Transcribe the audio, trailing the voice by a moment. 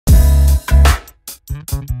So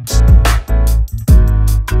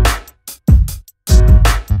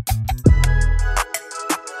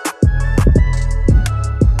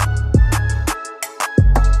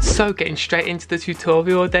getting straight into the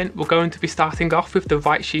tutorial then, we're going to be starting off with the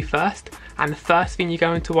right shoe first, and the first thing you're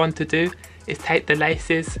going to want to do is take the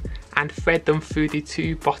laces and thread them through the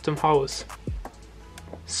two bottom holes.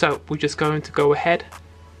 So we're just going to go ahead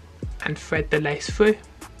and thread the lace through,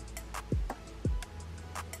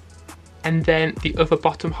 and then the other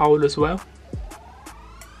bottom hole as well.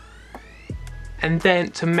 And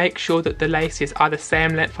then to make sure that the laces are the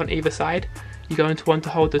same length on either side, you're going to want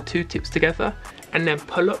to hold the two tips together and then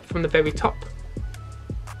pull up from the very top.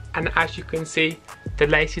 And as you can see, the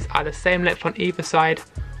laces are the same length on either side,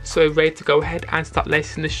 so we're ready to go ahead and start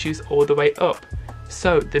lacing the shoes all the way up.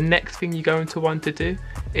 So the next thing you're going to want to do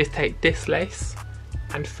is take this lace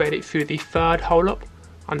and thread it through the third hole up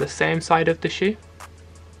on the same side of the shoe.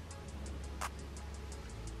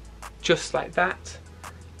 Just like that.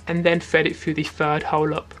 And then thread it through the third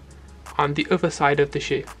hole up on the other side of the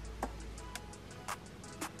shoe.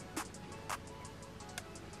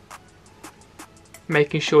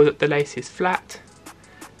 Making sure that the lace is flat.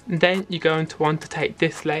 Then you're going to want to take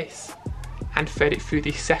this lace and thread it through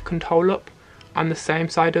the second hole up on the same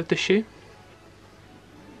side of the shoe.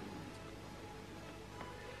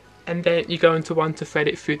 And then you're going to want to thread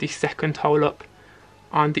it through the second hole up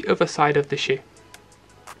on the other side of the shoe.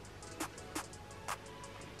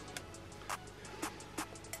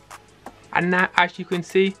 And now, as you can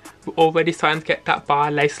see, we're already starting to get that bar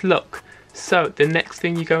lace look. So the next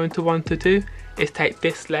thing you're going to want to do is take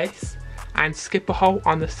this lace and skip a hole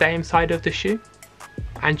on the same side of the shoe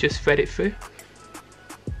and just thread it through.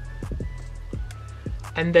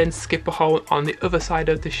 And then skip a hole on the other side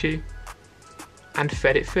of the shoe and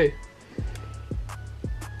thread it through.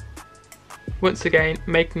 Once again,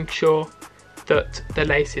 making sure that the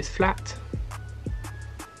lace is flat.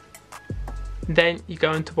 Then you're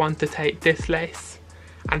going to want to take this lace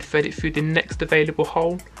and thread it through the next available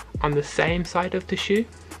hole on the same side of the shoe.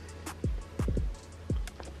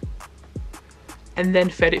 And then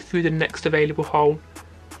thread it through the next available hole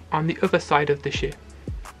on the other side of the shoe.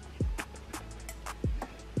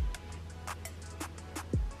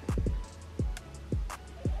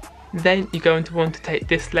 Then you're going to want to take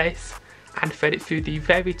this lace and thread it through the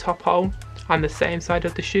very top hole on the same side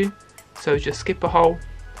of the shoe. So just skip a hole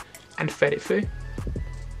and thread it through.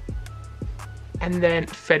 And then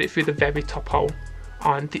thread it through the very top hole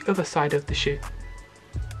on the other side of the shoe.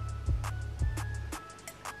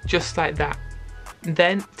 Just like that.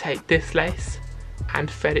 Then take this lace and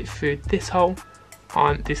thread it through this hole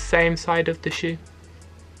on the same side of the shoe.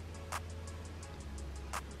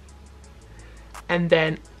 And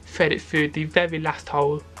then thread it through the very last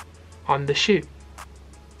hole on the shoe.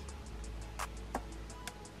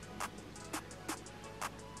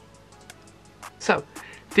 So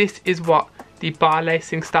this is what the bar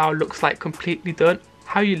lacing style looks like completely done.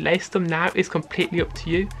 How you lace them now is completely up to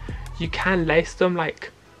you. You can lace them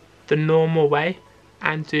like the normal way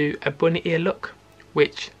and do a bunny ear look,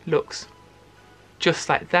 which looks just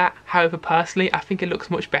like that. However, personally, I think it looks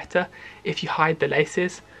much better if you hide the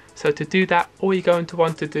laces. So to do that, all you're going to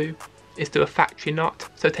want to do is do a factory knot.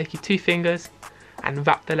 So take your two fingers and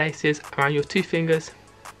wrap the laces around your two fingers.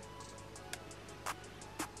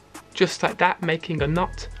 Just like that, making a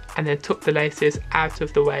knot, and then tuck the laces out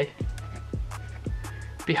of the way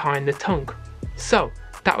behind the tongue. So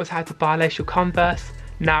that was how to bar lace your Converse.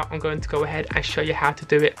 Now I'm going to go ahead and show you how to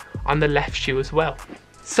do it on the left shoe as well.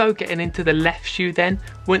 So getting into the left shoe then,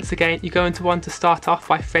 once again you're going to want to start off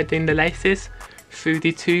by threading the laces through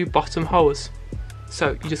the two bottom holes.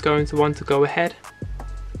 So you're just going to want to go ahead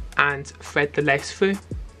and thread the lace through,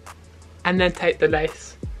 and then take the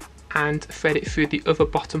lace and thread it through the other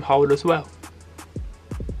bottom hole as well.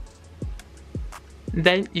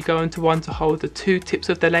 Then you're going to want to hold the two tips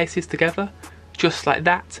of the laces together, just like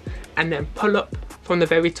that, and then pull up from the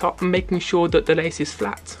very top, making sure that the lace is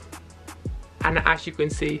flat. And as you can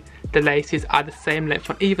see, the laces are the same length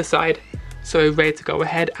on either side, so we're ready to go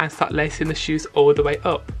ahead and start lacing the shoes all the way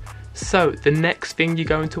up. So the next thing you're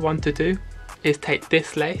going to want to do is take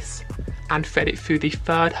this lace and thread it through the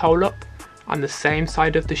third hole up on the same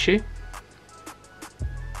side of the shoe,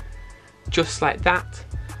 just like that,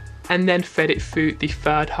 and then thread it through the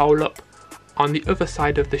third hole up on the other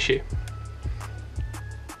side of the shoe.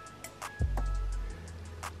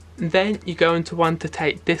 Then you're going to want to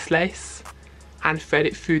take this lace and thread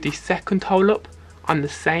it through the second hole up on the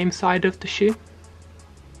same side of the shoe.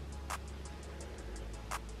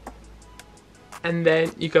 And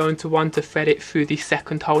then you're going to want to thread it through the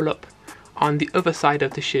second hole up on the other side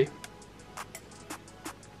of the shoe.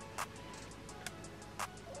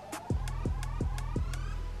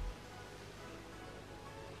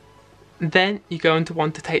 Then you're going to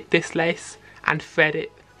want to take this lace and thread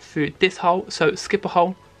it through this hole, so skip a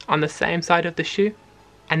hole on the same side of the shoe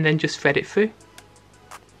and then just thread it through.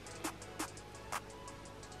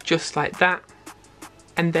 Just like that.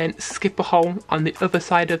 And then skip a hole on the other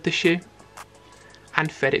side of the shoe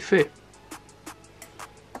and thread it through.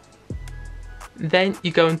 Then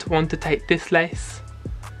you're going to want to take this lace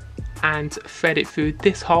and thread it through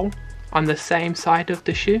this hole on the same side of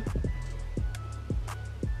the shoe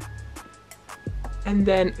and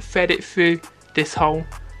then thread it through this hole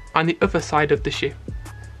on the other side of the shoe.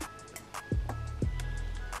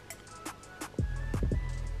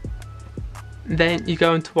 Then you're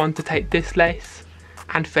going to want to take this lace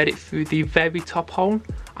and thread it through the very top hole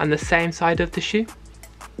on the same side of the shoe.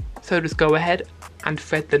 So just go ahead and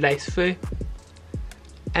thread the lace through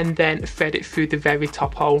and then thread it through the very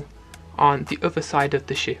top hole on the other side of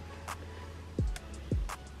the shoe.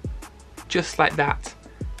 Just like that.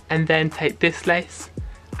 And then take this lace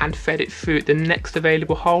and thread it through the next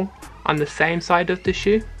available hole on the same side of the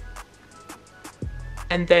shoe.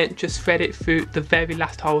 And then just thread it through the very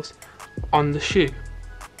last holes on the shoe.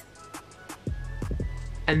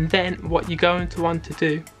 And then what you're going to want to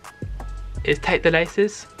do is take the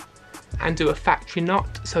laces and do a factory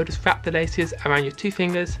knot. So just wrap the laces around your 2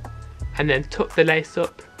 fingers and then tuck the lace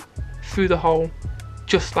up through the hole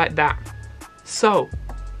just like that. So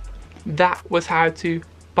that was how to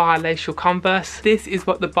bar lace your Converse. This is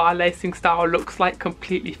what the bar lacing style looks like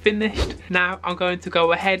completely finished. Now I'm going to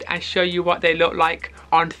go ahead and show you what they look like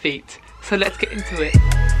on feet. So let's get into it.